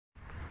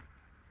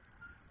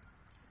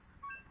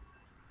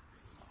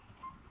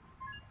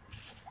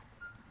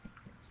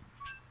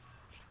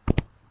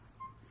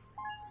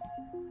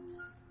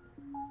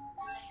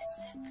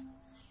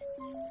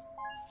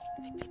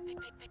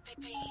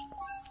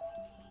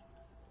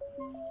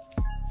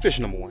Fish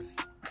number one.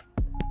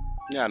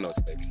 Yeah, I know it's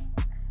a baby.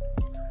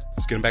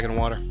 Let's get him back in the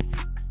water.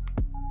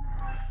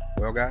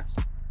 Well, guys,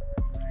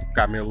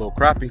 got me a little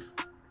crappie.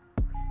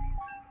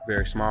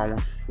 Very small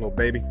one, little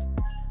baby.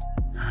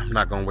 I'm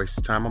not gonna waste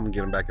the time. I'm gonna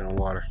get him back in the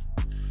water.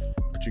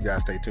 But you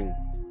guys stay tuned.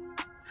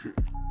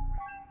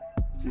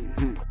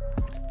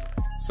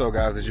 So,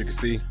 guys, as you can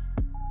see,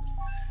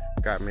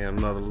 got me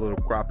another little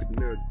crappie.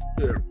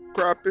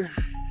 Crappie.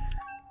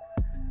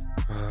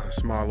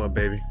 Small little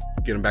baby.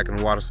 Get him back in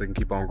the water so he can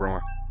keep on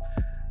growing.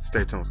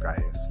 Stay tuned,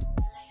 Skyheads.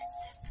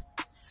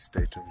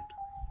 Stay tuned.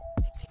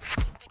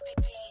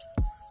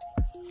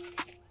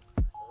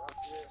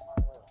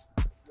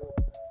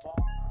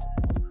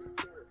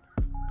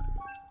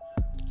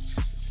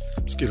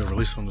 Let's get a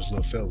release on this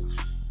little fella.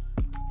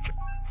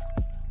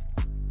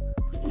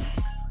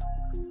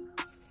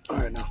 All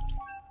right, now.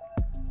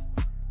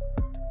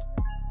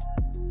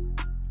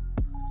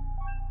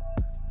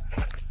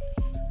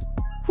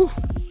 Whew.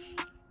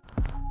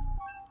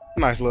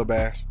 Nice little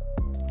bass.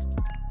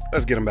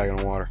 Let's get him back in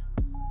the water.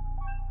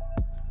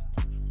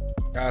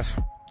 Guys,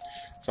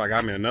 so I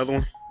got me another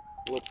one.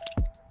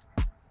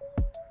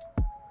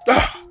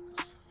 Ah!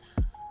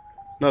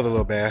 Another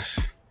little bass.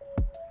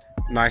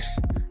 Nice.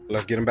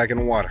 Let's get him back in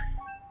the water.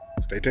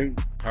 Stay tuned.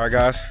 All right,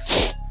 guys.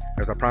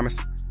 As I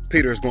promised,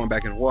 Peter is going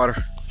back in the water.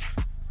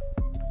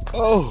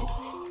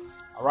 Oh.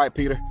 All right,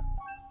 Peter.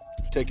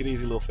 Take it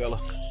easy, little fella.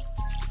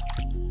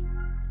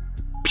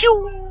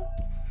 Pew!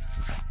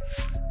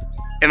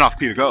 And off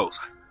Peter goes.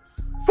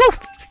 Woo!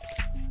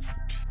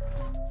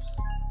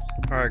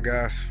 All right,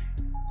 guys.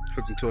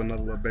 Hooked into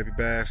another little baby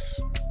bass.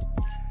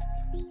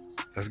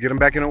 Let's get him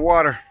back in the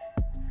water.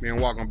 Me and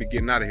Walt gonna be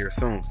getting out of here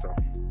soon, so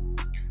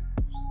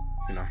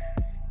you know,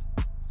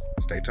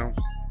 stay tuned.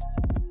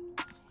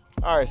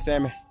 All right,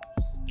 Sammy.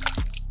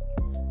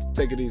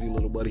 Take it easy,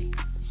 little buddy.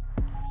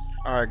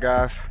 All right,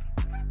 guys.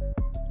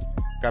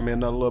 Got me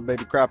another little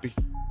baby crappie.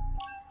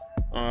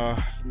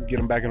 Get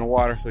him back in the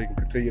water so he can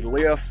continue to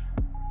live.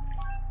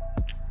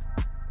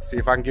 See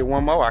if I can get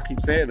one more. I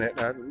keep saying that.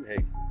 Hey,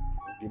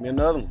 give me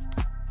another one.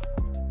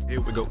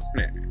 Here we go.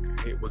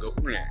 Here we go.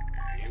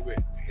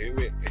 Here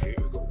we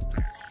go.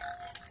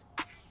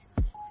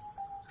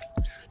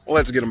 Well,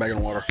 let's get him back in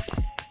the water.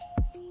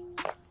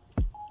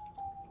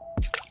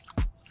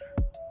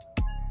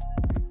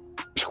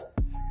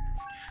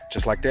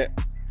 Just like that,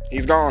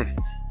 he's gone.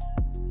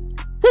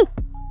 Woo!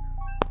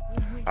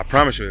 I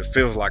promise you, it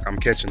feels like I'm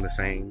catching the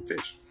same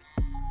fish.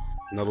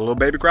 Another little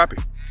baby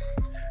crappie.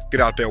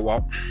 Get out there,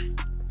 Walt.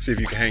 See if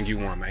you can hang you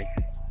one, mate.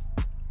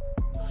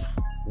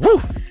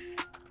 Woo!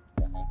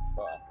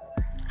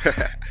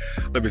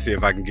 Let me see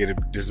if I can get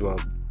this little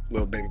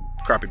baby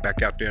crappie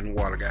back out there in the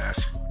water,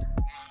 guys.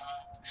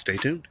 Stay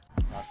tuned.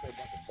 All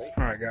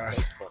right,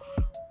 guys.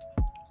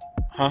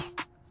 Huh?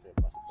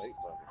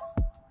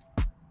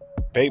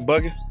 Bait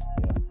buggy?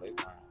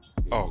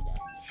 Oh,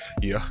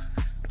 yeah.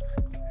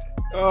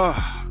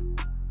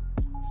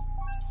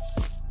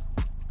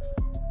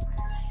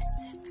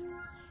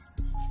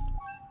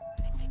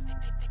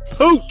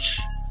 Pooch!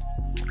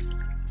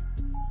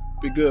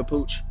 Be good,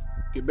 Pooch.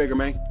 Get bigger,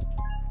 man.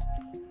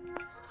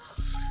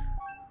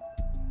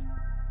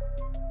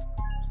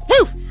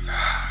 Woo!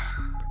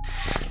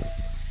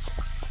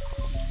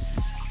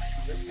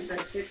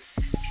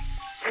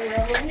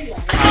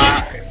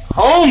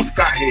 Home,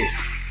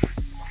 Skyheads.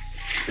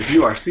 If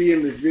you are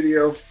seeing this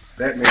video,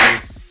 that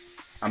means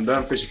I'm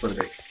done fishing for the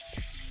day.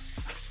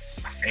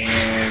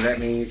 And that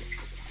means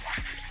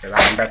that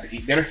I'm about to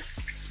eat dinner.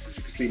 As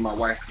you can see, my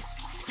wife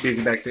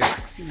busy back there.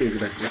 She's busy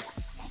back there.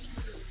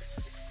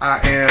 I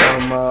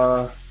am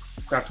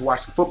about to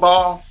watch the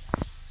football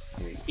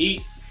and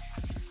eat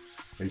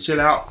and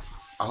chill out.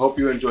 I hope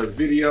you enjoyed the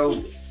video.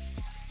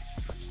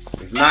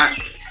 If not,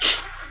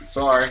 I'm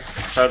sorry. I'll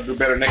try to do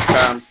better next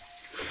time.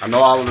 I know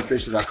all of the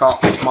fish that I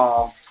caught were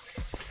small.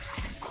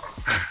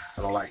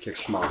 I don't like catching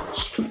small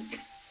fish.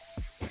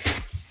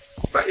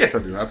 But yes, I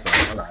do. I'm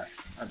sorry. All right.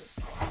 I do.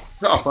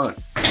 It's all fun.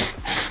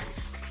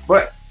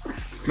 But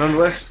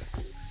nonetheless,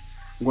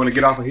 I'm going to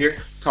get off of here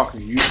talking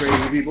to you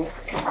crazy people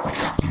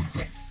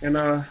and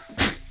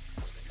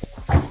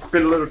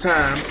spend a little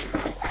time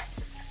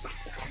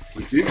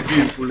with this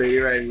beautiful lady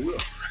right here.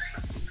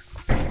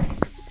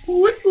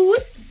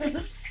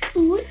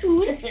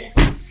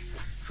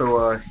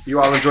 So you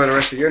all enjoy the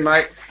rest of your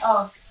night.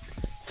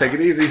 Take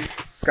it easy,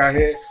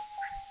 Skyheads.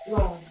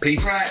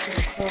 Peace.